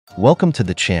Welcome to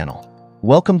the channel.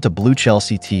 Welcome to Blue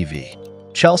Chelsea TV.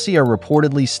 Chelsea are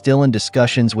reportedly still in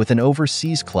discussions with an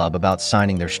overseas club about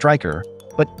signing their striker,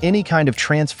 but any kind of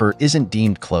transfer isn't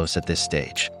deemed close at this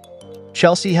stage.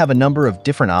 Chelsea have a number of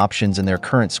different options in their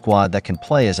current squad that can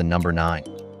play as a number 9.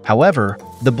 However,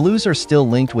 the Blues are still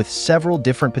linked with several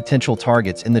different potential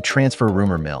targets in the transfer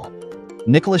rumor mill.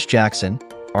 Nicholas Jackson,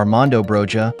 Armando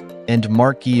Broja, and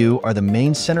Mark Guiu are the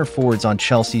main center forwards on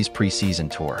Chelsea's preseason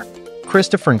tour.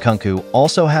 Christopher Nkunku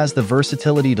also has the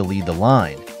versatility to lead the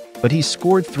line, but he's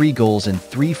scored 3 goals in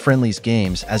 3 friendlies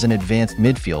games as an advanced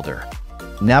midfielder.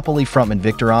 Napoli frontman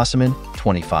Victor Osimhen,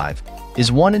 25,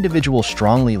 is one individual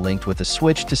strongly linked with a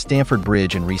switch to Stamford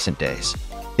Bridge in recent days.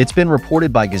 It's been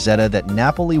reported by Gazzetta that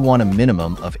Napoli won a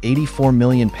minimum of £84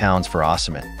 million for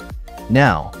Osimhen.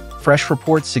 Now, fresh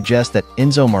reports suggest that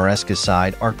Enzo Maresca's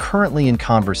side are currently in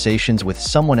conversations with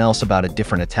someone else about a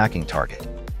different attacking target.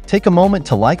 Take a moment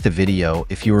to like the video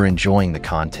if you are enjoying the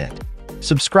content.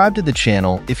 Subscribe to the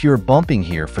channel if you are bumping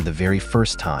here for the very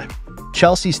first time.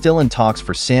 Chelsea still in talks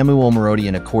for Samu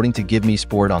Omorodion according to Give Me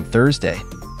Sport on Thursday.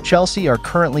 Chelsea are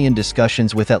currently in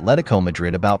discussions with Atletico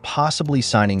Madrid about possibly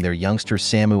signing their youngster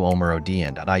Samu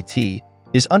Omorodion. It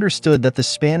is understood that the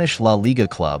Spanish La Liga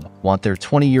club want their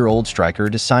 20-year-old striker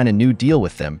to sign a new deal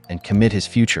with them and commit his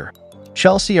future.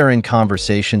 Chelsea are in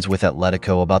conversations with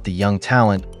Atletico about the young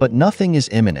talent, but nothing is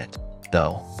imminent,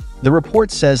 though. The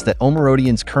report says that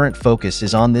Omorodion's current focus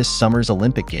is on this summer's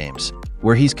Olympic Games,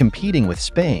 where he's competing with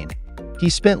Spain. He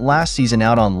spent last season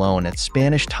out on loan at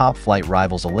Spanish top-flight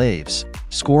rivals Alaves,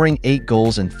 scoring 8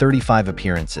 goals in 35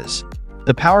 appearances.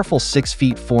 The powerful 6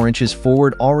 feet 4 inches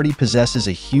forward already possesses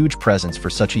a huge presence for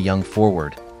such a young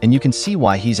forward, and you can see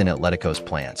why he's in Atletico's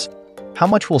plans. How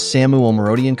much will Samu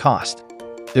Omorodion cost?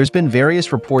 There's been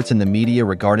various reports in the media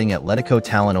regarding Atletico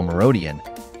talent Omorodion,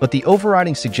 but the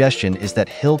overriding suggestion is that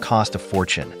he'll cost a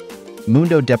fortune.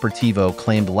 Mundo Deportivo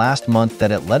claimed last month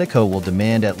that Atletico will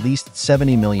demand at least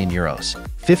 €70 million,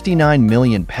 £59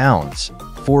 million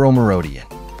for Omorodion.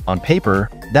 On paper,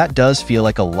 that does feel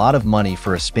like a lot of money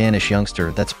for a Spanish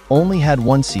youngster that's only had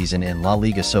 1 season in La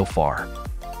Liga so far.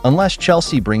 Unless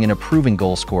Chelsea bring in a proven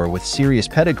goalscorer with serious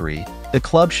pedigree, the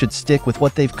club should stick with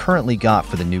what they've currently got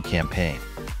for the new campaign.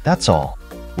 That's all.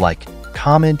 Like,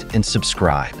 comment, and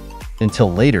subscribe.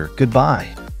 Until later, goodbye.